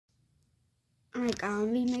like I'll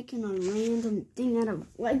be making a random thing out of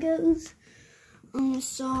Legos.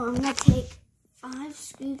 So I'm gonna take 5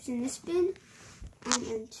 scoops in this bin and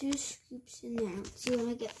then 2 scoops in there. Let's see what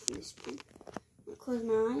I get from this bin. I'll close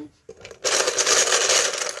my eyes.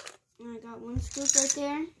 And I got 1 scoop right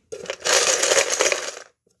there.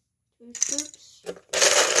 2 scoops.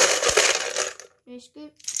 3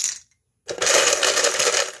 scoops.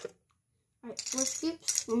 Alright, 4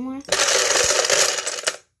 scoops. 1 more.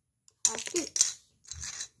 5 scoops.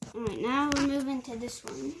 Alright, now we're moving to this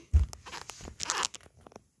one.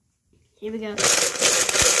 Here we go. 1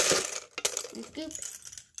 scoop.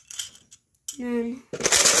 And then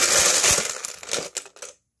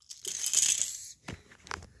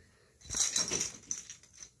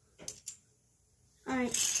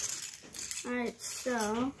Alright,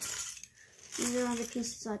 so these are all the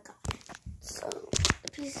pieces I got. So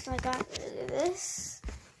the pieces I got are this,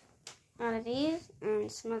 out of these,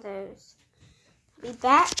 and some of those. I'll be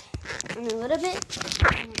back in a little bit.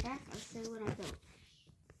 When I'm back, I'll show you what I built.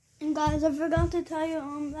 And guys, I forgot to tell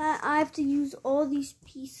you that I have to use all these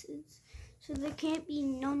pieces, so there can't be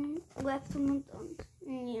none left undone.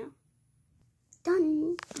 And yeah,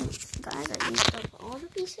 done. Guys, I used up all the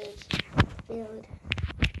pieces. Build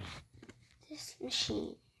this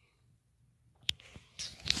machine.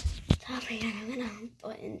 Sorry, I'm gonna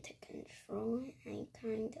button to control it. I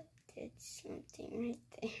kind of did something right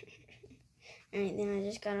there. Alright, then I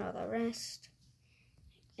just got all the rest.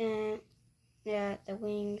 Yeah, the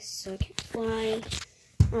wings so it can fly.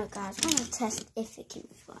 Oh guys, I'm gonna test if it can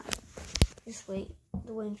fly. Just wait,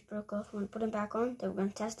 the wings broke off. I'm gonna put them back on. Then we're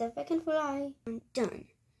gonna test if it can fly. I'm done.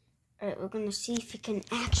 Alright, we're gonna see if it can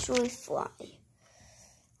actually fly.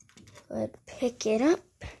 Go ahead, pick it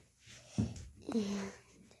up. And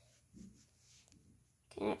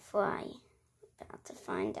can it fly? About to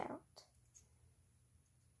find out.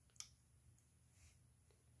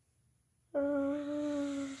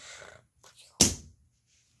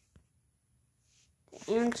 The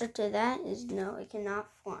answer to that is no, it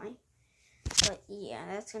cannot fly. But yeah,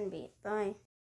 that's gonna be it. Bye.